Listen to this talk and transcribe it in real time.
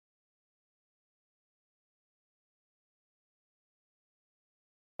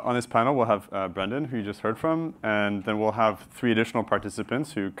On this panel, we'll have Brendan, who you just heard from, and then we'll have 3 additional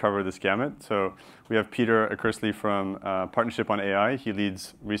participants who cover this gamut. So we have Peter Eckersley from Partnership on AI. He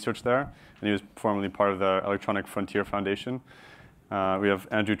leads research there, and he was formerly part of the Electronic Frontier Foundation. We have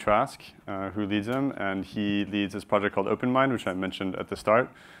Andrew Trask, who leads him, and he leads this project called OpenMined, which I mentioned at the start,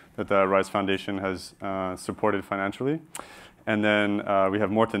 that the RAAIS Foundation has supported financially. And then we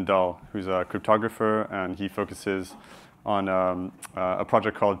have Morten Dahl, who's a cryptographer, and he focuses on a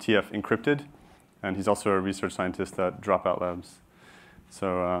project called TF Encrypted, and he's also a research scientist at Dropout Labs.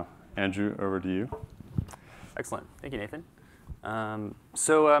 So Andrew, over to you. Excellent. Thank you, Nathan.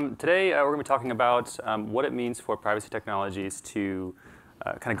 Today we're going to be talking about what it means for privacy technologies to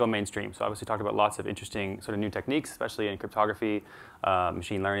kind of go mainstream. So obviously talked about lots of interesting sort of new techniques, especially in cryptography,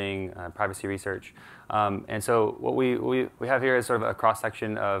 machine learning, privacy research. And so what we have here is sort of a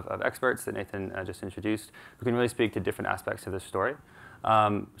cross-section of experts that Nathan just introduced who can really speak to different aspects of this story.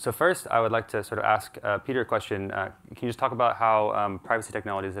 So first, I would like to sort of ask Peter a question. Can you just talk about how privacy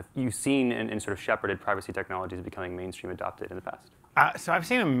technologies, have you seen in sort of shepherded privacy technologies becoming mainstream adopted in the past? So I've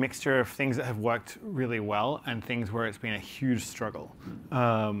seen a mixture of things that have worked really well and things where it's been a huge struggle.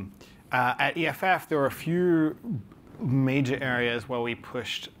 At EFF, there were a few major areas where we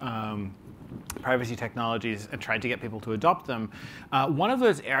pushed privacy technologies and tried to get people to adopt them. One of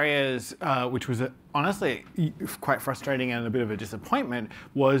those areas, which was honestly quite frustrating and a bit of a disappointment,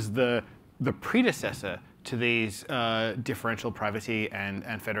 was the predecessor to these differential privacy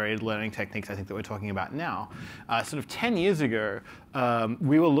and federated learning techniques I think that we're talking about now. Sort of 10 years ago,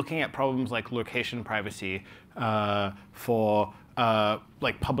 we were looking at problems like location privacy for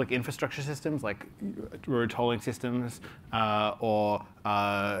like public infrastructure systems, like road tolling systems, or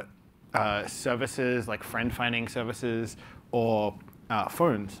services like friend-finding services, or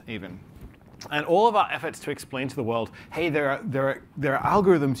phones even. And all of our efforts to explain to the world, hey, there are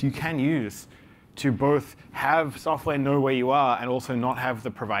algorithms you can use to both have software know where you are and also not have the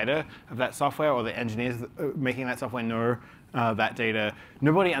provider of that software or the engineers making that software know that data.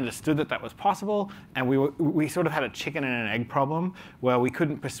 Nobody understood that that was possible, and we sort of had a chicken and an egg problem where we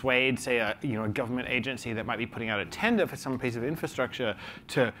couldn't persuade, say, a government agency that might be putting out a tender for some piece of infrastructure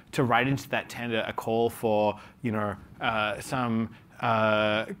to write into that tender a call for some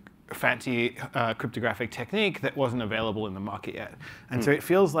fancy cryptographic technique that wasn't available in the market yet. And so it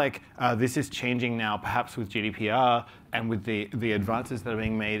feels like this is changing now, perhaps with GDPR and with the advances that are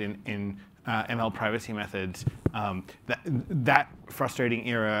being made in ML privacy methods. That frustrating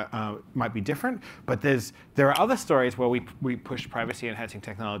era might be different, but there are other stories where we pushed privacy enhancing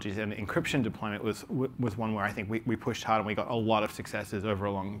technologies, and encryption deployment was one where I think we pushed hard and we got a lot of successes over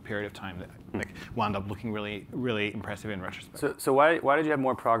a long period of time that wound up looking really, really impressive in retrospect. So why did you have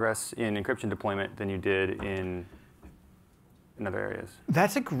more progress in encryption deployment than you did in other areas?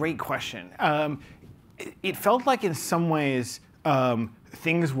 That's a great question. It felt like in some ways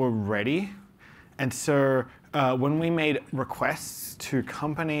things were ready, and so when we made requests to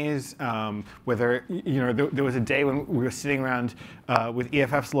companies, whether there was a day when we were sitting around with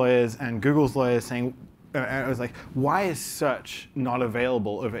EFF's lawyers and Google's lawyers saying, and I was like, why is search not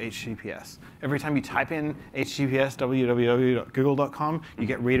available over HTTPS? Every time you type in HTTPS www.google.com, you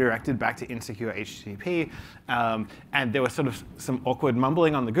get redirected back to insecure HTTP. And there was sort of some awkward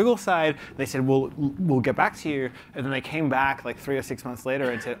mumbling on the Google side. They said, we'll get back to you. And then they came back like 3 or 6 months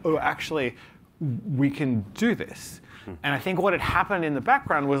later and said, oh, actually, we can do this. And I think what had happened in the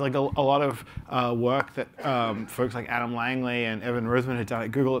background was like a lot of work that folks like Adam Langley and Evan Roseman had done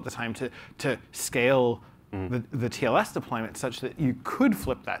at Google at the time to scale the TLS deployment such that you could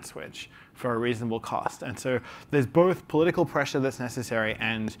flip that switch for a reasonable cost. And so there's both political pressure that's necessary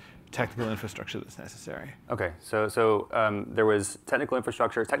and technical infrastructure that's necessary. OK, so there was technical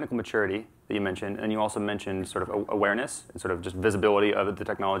infrastructure, technical maturity that you mentioned, and you also mentioned sort of awareness and sort of just visibility of the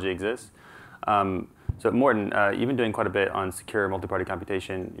technology exists. So Morten, you've been doing quite a bit on secure multi-party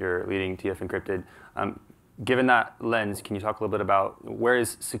computation. You're leading TF Encrypted. Given that lens, can you talk a little bit about where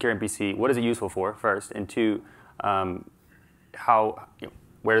is secure MPC? What is it useful for, first? And two,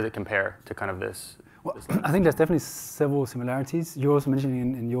 where does it compare to kind of this? Well, I think there's definitely several similarities. You also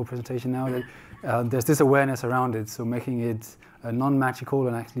mentioned in your presentation now that there's this awareness around it, so making it non-magical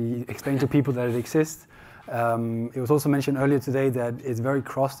and actually explain to people that it exists. It was also mentioned earlier today that it's very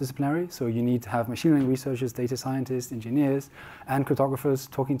cross-disciplinary, so you need to have machine learning researchers, data scientists, engineers, and cryptographers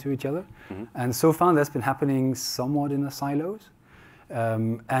talking to each other. And so far, that's been happening somewhat in the silos.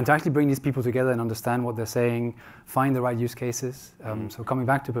 And to actually bring these people together and understand what they're saying, find the right use cases. So coming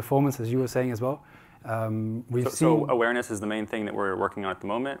back to performance, as you were saying as well, so awareness is the main thing that we're working on at the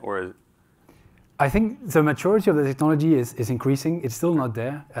moment, or I think the maturity of the technology is increasing. It's still not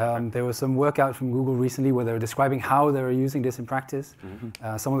there. There was some work out from Google recently where they were describing how they were using this in practice,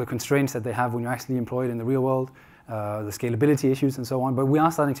 some of the constraints that they have when you actually employ it in the real world, the scalability issues and so on. But we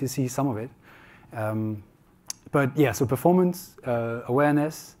are starting to see some of it. But yeah, so performance,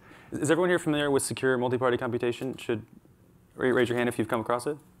 awareness. Is everyone here familiar with secure multi-party computation? Should raise your hand if you've come across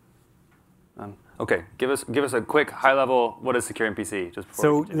it. OK, give us a quick high level. What is secure MPC? Just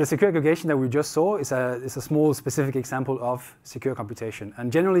before so the secure aggregation that we just saw is a small specific example of secure computation.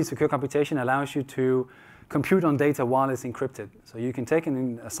 And generally, secure computation allows you to compute on data while it's encrypted. So you can take a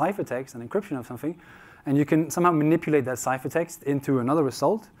ciphertext, an encryption of something, and you can somehow manipulate that ciphertext into another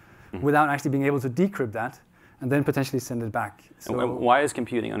result without actually being able to decrypt that, and then potentially send it back. So why is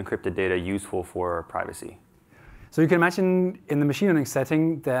computing unencrypted data useful for privacy? So you can imagine in the machine learning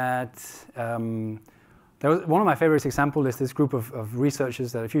setting that one of my favorite examples is this group of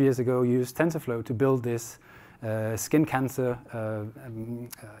researchers that a few years ago used TensorFlow to build this skin cancer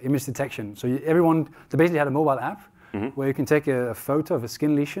image detection. So they basically had a mobile app where you can take a photo of a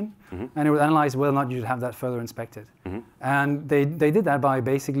skin lesion and it would analyze whether or not you should have that further inspected. And they did that by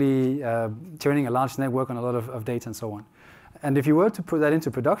basically training a large network on a lot of data and so on. And if you were to put that into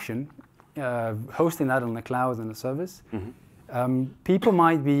production, hosting that on the cloud and the service, people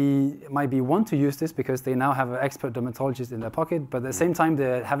might want to use this because they now have an expert dermatologist in their pocket, but at the same time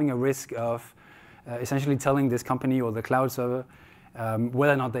they're having a risk of essentially telling this company or the cloud server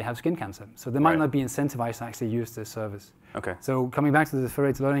whether or not they have skin cancer. So they might not be incentivized to actually use this service. Okay. So coming back to the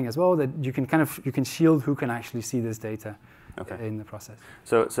federated learning as well, that you can shield who can actually see this data in the process.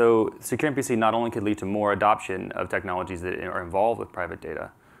 So secure MPC not only could lead to more adoption of technologies that are involved with private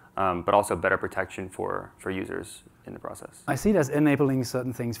data, but also better protection for users in the process. I see it as enabling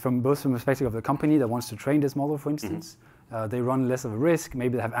certain things from the perspective of the company that wants to train this model, for instance. They run less of a risk.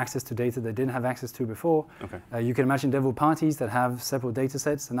 Maybe they have access to data they didn't have access to before. Okay. You can imagine there were parties that have several data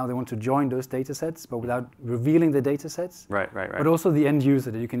sets, and now they want to join those data sets, but without revealing the data sets. Right. But also the end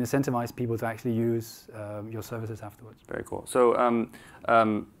user, that you can incentivize people to actually use your services afterwards. Very cool. So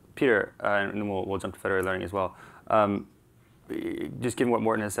Peter, and we'll jump to federated learning as well. Just given what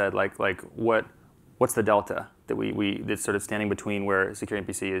Morten has said, what's the delta that's sort of standing between where secure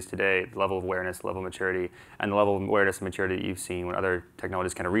MPC is today, the level of awareness, the level of maturity, and the level of awareness and maturity that you've seen when other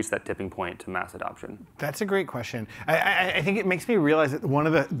technologies kind of reach that tipping point to mass adoption? That's a great question. I think it makes me realize that one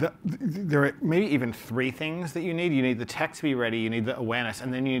of there are maybe even three things that you need. You need the tech to be ready, you need the awareness,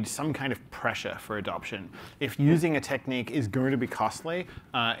 and then you need some kind of pressure for adoption. If using a technique is going to be costly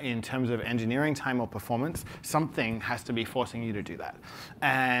in terms of engineering time or performance, something has to be forcing you to do that.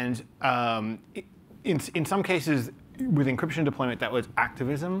 And in some cases, with encryption deployment, that was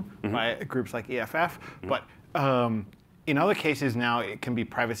activism by groups like EFF. But in other cases now, it can be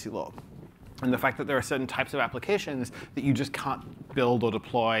privacy law. And the fact that there are certain types of applications that you just can't build or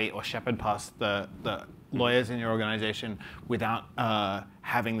deploy or shepherd past the lawyers in your organization without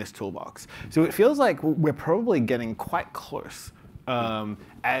having this toolbox. So it feels like we're probably getting quite close.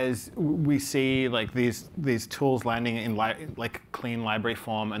 As we see these tools landing in clean library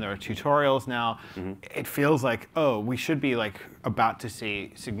form, and there are tutorials now, it feels like, oh, we should be about to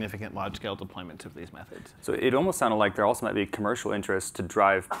see significant large-scale deployments of these methods. So it almost sounded like there also might be commercial interest to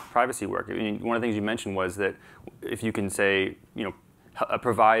drive privacy work. I mean, one of the things you mentioned was that if you can say,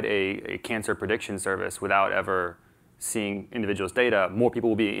 provide a cancer prediction service without ever seeing individuals' data, more people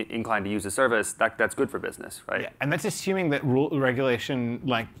will be inclined to use the service. That's good for business, right? Yeah, and that's assuming that regulation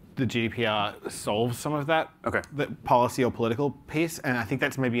like the GDPR solves some of that, the policy or political piece. And I think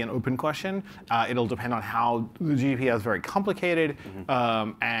that's maybe an open question. It'll depend on how the GDPR is very complicated,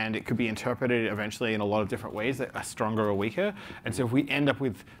 and it could be interpreted eventually in a lot of different ways that are stronger or weaker. And so if we end up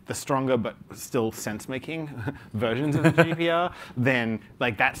with the stronger but still sense-making versions of the GDPR, then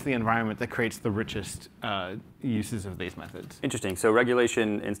that's the environment that creates the richest uses of these methods. Interesting. So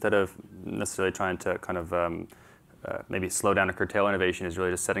regulation, instead of necessarily trying to kind of maybe slow down or curtail innovation, is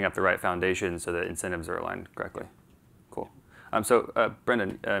really just setting up the right foundation so that incentives are aligned correctly. Cool. So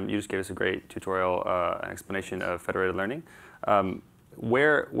Brendan, you just gave us a great tutorial and explanation of federated learning.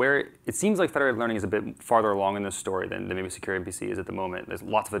 Where it seems like federated learning is a bit farther along in this story than maybe secure MPC is at the moment. There's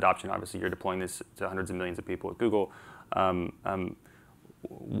lots of adoption. Obviously, you're deploying this to hundreds of millions of people at Google.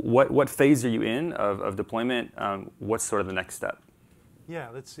 What phase are you in of deployment? What's sort of the next step? Yeah,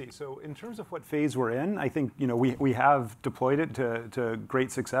 let's see. So in terms of what phase we're in, I think we have deployed it to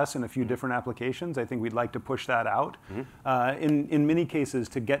great success in a few different applications. I think we'd like to push that out. In many cases,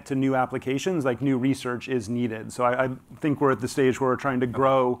 to get to new applications, new research is needed. So I think we're at the stage where we're trying to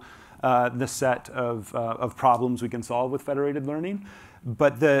grow the set of problems we can solve with federated learning.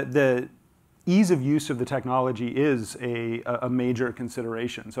 But ease of use of the technology is a major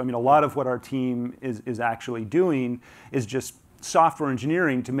consideration. So I mean, a lot of what our team is actually doing is just software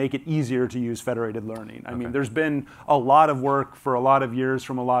engineering to make it easier to use federated learning. I mean, there's been a lot of work for a lot of years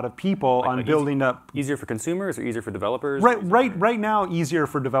from a lot of people on building up. Easier for consumers or easier for developers? Right now, easier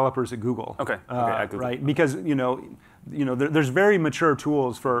for developers at Google. Okay. At Google. Right, because there's very mature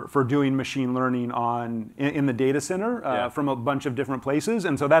tools for doing machine learning in the data center from a bunch of different places,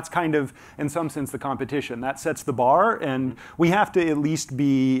 and so that's kind of, in some sense, the competition. That sets the bar, and we have to at least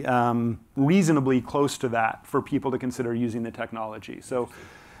be reasonably close to that for people to consider using the technology. So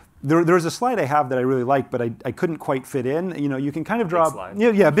there's a slide I have that I really like, but I couldn't quite fit in. You can kind of draw...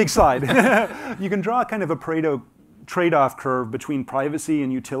 Big slide. Big slide. You can draw kind of a Pareto trade-off curve between privacy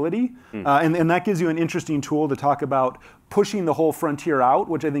and utility. And that gives you an interesting tool to talk about pushing the whole frontier out,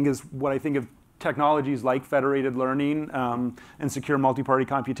 which I think is what I think of technologies like federated learning and secure multi-party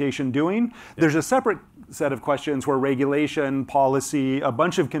computation doing. There's a separate set of questions where regulation, policy, a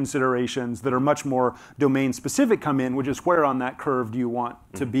bunch of considerations that are much more domain-specific come in, which is where on that curve do you want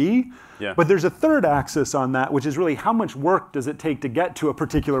to be. But there's a third axis on that, which is really how much work does it take to get to a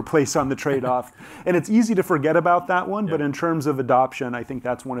particular place on the trade-off. And it's easy to forget about that one, but in terms of adoption, I think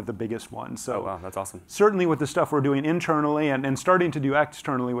that's one of the biggest ones. So wow, that's awesome. Certainly with the stuff we're doing internally and starting to do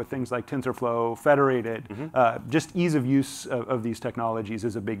externally with things like TensorFlow, federated, just ease of use of these technologies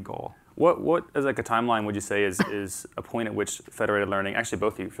is a big goal. What as like a timeline would you say is a point at which federated learning, actually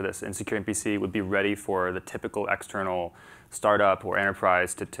both of you for this, and secure MPC would be ready for the typical external startup or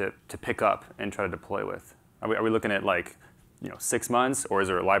enterprise to pick up and try to deploy with? Are we looking at like 6 months, or is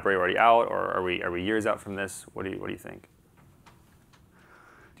there a library already out, or are we years out from this? What do you think?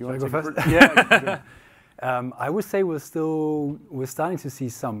 Do you want to go first? Yeah. I would say we're starting to see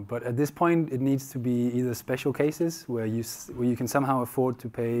some, but at this point it needs to be either special cases where you can somehow afford to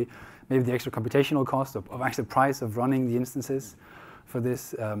pay maybe the extra computational cost of actual price of running the instances for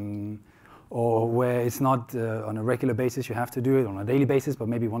this, or where it's not on a regular basis you have to do it on a daily basis, but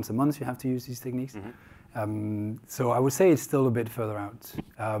maybe once a month you have to use these techniques. So I would say it's still a bit further out,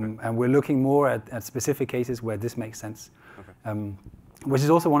 and we're looking more at specific cases where this makes sense. Which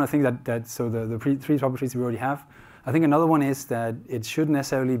is also one of the things so the three properties we already have. I think another one is that it shouldn't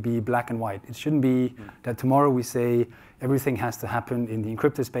necessarily be black and white. It shouldn't be that tomorrow we say everything has to happen in the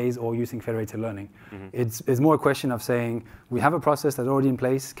encrypted space or using federated learning. It's more a question of saying we have a process that's already in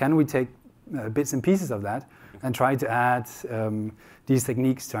place. Can we take bits and pieces of that and try to add these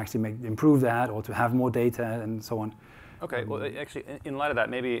techniques to actually improve that, or to have more data and so on? Okay. Well, actually, in light of that,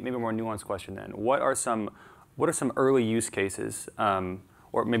 maybe a more nuanced question then. What are some early use cases,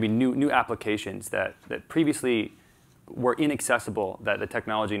 or maybe new applications that previously were inaccessible that the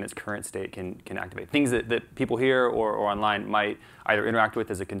technology in its current state can activate? Things that people here or online might either interact with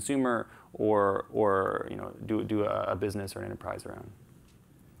as a consumer or do a business or an enterprise around.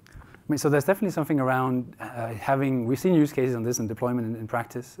 I mean, so there's definitely something around we've seen use cases on this in deployment in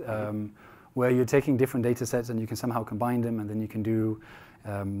practice, where you're taking different data sets and you can somehow combine them, and then you can do.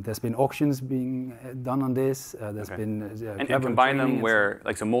 There's been auctions being done on this. There's been and combine them where,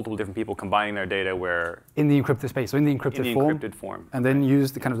 so multiple different people combining their data where in the encrypted space, so in the encrypted form, and then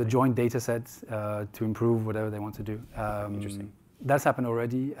use the joint data sets to improve whatever they want to do. Interesting. That's happened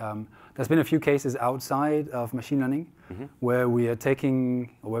already. There's been a few cases outside of machine learning where we are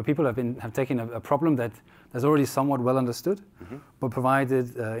where people have taken a problem that's already somewhat well understood, but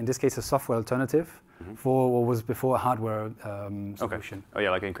provided, in this case, a software alternative for what was before a hardware solution. Oh yeah,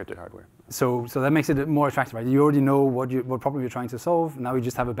 like encrypted hardware. So that makes it more attractive, right? You already know what problem you're trying to solve. Now you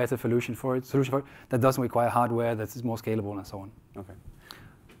just have a better solution for it that doesn't require hardware, that's more scalable and so on.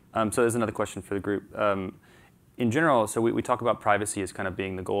 Okay. So there's another question for the group. In general, so we talk about privacy as kind of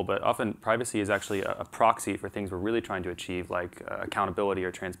being the goal, but often privacy is actually a proxy for things we're really trying to achieve, like accountability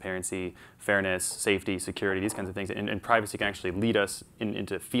or transparency, fairness, safety, security, these kinds of things. And privacy can actually lead us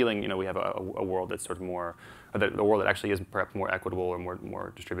into feeling, we have a world that's sort of more, or a world that actually is perhaps more equitable or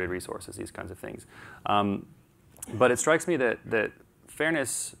more distributed resources, these kinds of things. But it strikes me that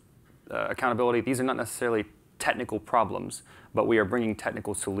fairness, accountability, these are not necessarily technical problems, but we are bringing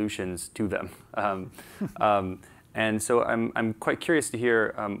technical solutions to them. And so I'm quite curious to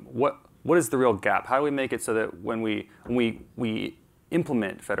hear what is the real gap? How do we make it so that when we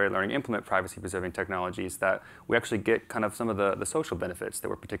implement federated learning, implement privacy-preserving technologies, that we actually get kind of some of the social benefits that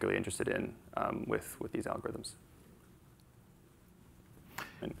we're particularly interested in with these algorithms?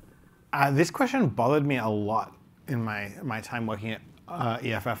 This question bothered me a lot in my time working at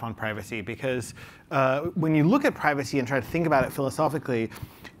EFF on privacy, because when you look at privacy and try to think about it philosophically,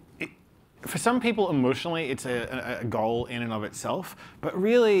 for some people emotionally it's a goal in and of itself, but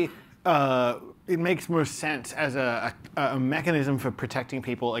really it makes most sense as a mechanism for protecting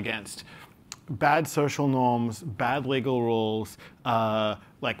people against bad social norms, bad legal rules,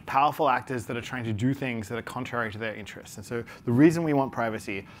 like powerful actors that are trying to do things that are contrary to their interests. And so the reason we want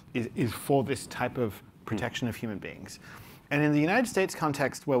privacy is for this type of protection of human beings. And in the United States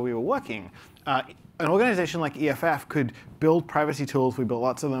context where we were working, an organization like EFF could build privacy tools. We built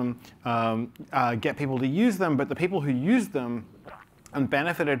lots of them, get people to use them, but the people who used them and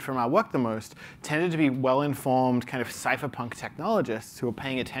benefited from our work the most tended to be well-informed kind of cypherpunk technologists who were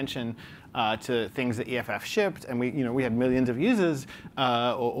paying attention to things that EFF shipped, and we had millions of users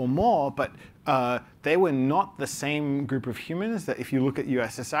or more, but they were not the same group of humans that, if you look at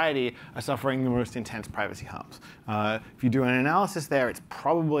US society, are suffering the most intense privacy harms. If you do an analysis there, it's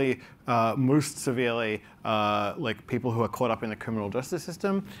probably most severely like people who are caught up in the criminal justice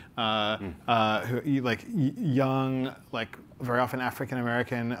system, who like young, like very often African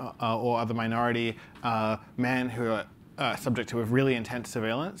American or other minority men who are subject to a really intense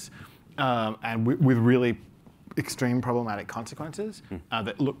surveillance. And with really extreme problematic consequences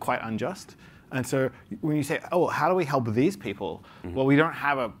that look quite unjust. And so when you say, oh, how do we help these people? Well, we don't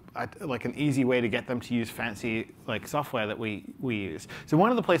have like an easy way to get them to use fancy like software that we use. So one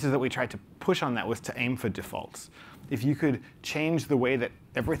of the places that we tried to push on that was to aim for defaults. If you could change the way that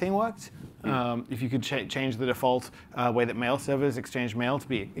everything worked, if you could change the default way that mail servers exchange mail to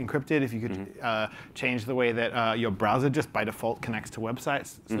be encrypted, if you could change the way that your browser just by default connects to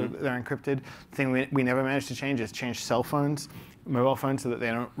websites so that they're encrypted. The thing we never managed to change is change cell phones, mobile phones, so that they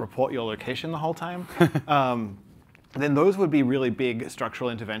don't report your location the whole time. Then those would be really big structural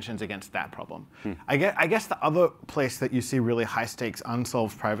interventions against that problem. I guess the other place that you see really high stakes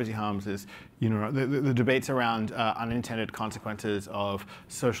unsolved privacy harms is the debates around unintended consequences of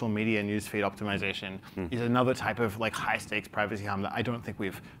social media newsfeed optimization is another type of like high stakes privacy harm that I don't think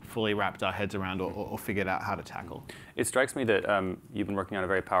we've fully wrapped our heads around or figured out how to tackle. It strikes me that you've been working on a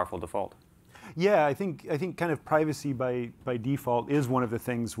very powerful default. Yeah, I think kind of privacy by default is one of the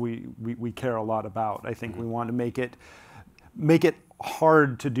things we care a lot about. I think we want to make it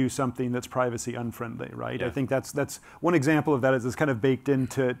hard to do something that's privacy unfriendly, right? Yeah. I think that's one example of that is it's kind of baked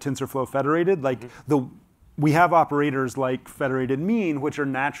into TensorFlow federated. Like we have operators like federated mean, which are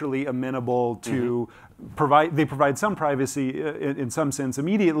naturally amenable to provide some privacy in some sense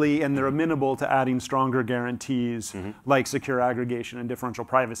immediately, and they're amenable to adding stronger guarantees like secure aggregation and differential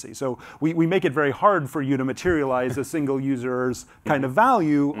privacy. So we make it very hard for you to materialize a single user's kind of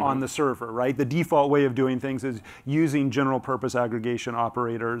value on the server, right? The default way of doing things is using general purpose aggregation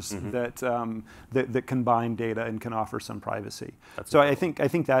operators that combine data and can offer some privacy. That's so I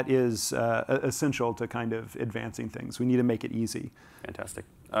think that is essential to kind of advancing things. We need to make it easy. Fantastic.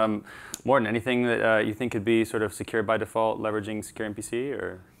 Morten, anything that you think could be sort of secure by default, leveraging secure MPC,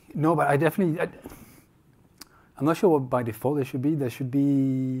 or? No, but I'm not sure what by default there should be. There should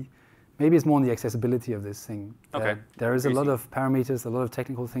be, maybe it's more on the accessibility of this thing. Okay. There is a lot of parameters, a lot of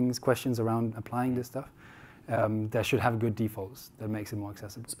technical things, questions around applying this stuff. That should have good defaults that makes it more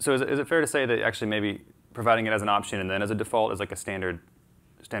accessible. So is it fair to say that actually maybe providing it as an option and then as a default is like a standard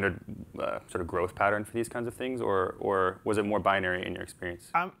sort of growth pattern for these kinds of things, or was it more binary in your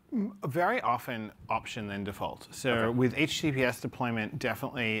experience? Very often option than default. So with HTTPS deployment,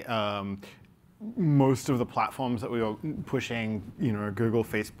 definitely most of the platforms that we were pushing, Google,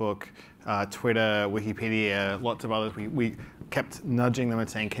 Facebook, Twitter, Wikipedia, lots of others, we kept nudging them and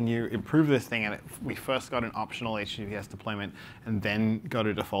saying, can you improve this thing? And we first got an optional HTTPS deployment and then got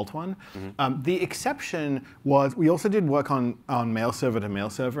a default one. The exception was, we also did work on mail server to mail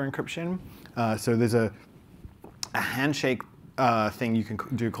server encryption. So there's a handshake thing you can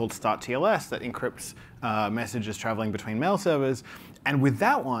do called start TLS that encrypts messages traveling between mail servers. And with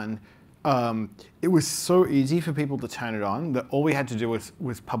that one, it was so easy for people to turn it on that all we had to do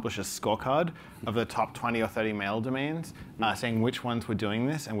was publish a scorecard of the top 20 or 30 mail domains, saying which ones were doing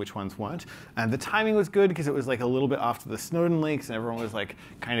this and which ones weren't. And the timing was good because it was like a little bit after the Snowden leaks and everyone was like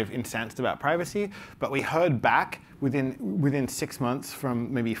kind of incensed about privacy. But we heard back within 6 months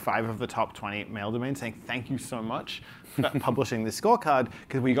from maybe 5 of the top 20 mail domains saying thank you so much for publishing this scorecard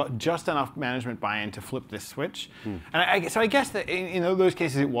because we got just enough management buy-in to flip this switch. And so I guess that in those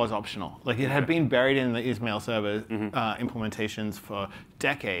cases it was optional. Like it had been buried in the mail server implementations for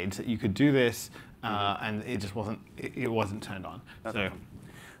decades that you could do this, and it just wasn't turned on.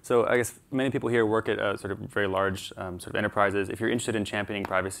 So I guess many people here work at sort of very large sort of enterprises. If you're interested in championing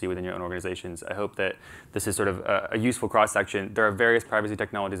privacy within your own organizations, I hope that this is sort of a useful cross-section. There are various privacy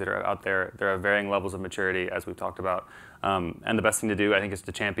technologies that are out there. There are varying levels of maturity, as we've talked about. And the best thing to do, I think, is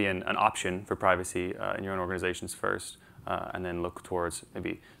to champion an option for privacy in your own organizations first. and then look towards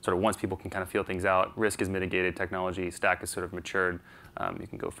maybe sort of once people can kind of feel things out, risk is mitigated, technology stack is sort of matured, you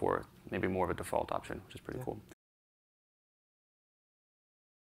can go for maybe more of a default option, which is pretty cool.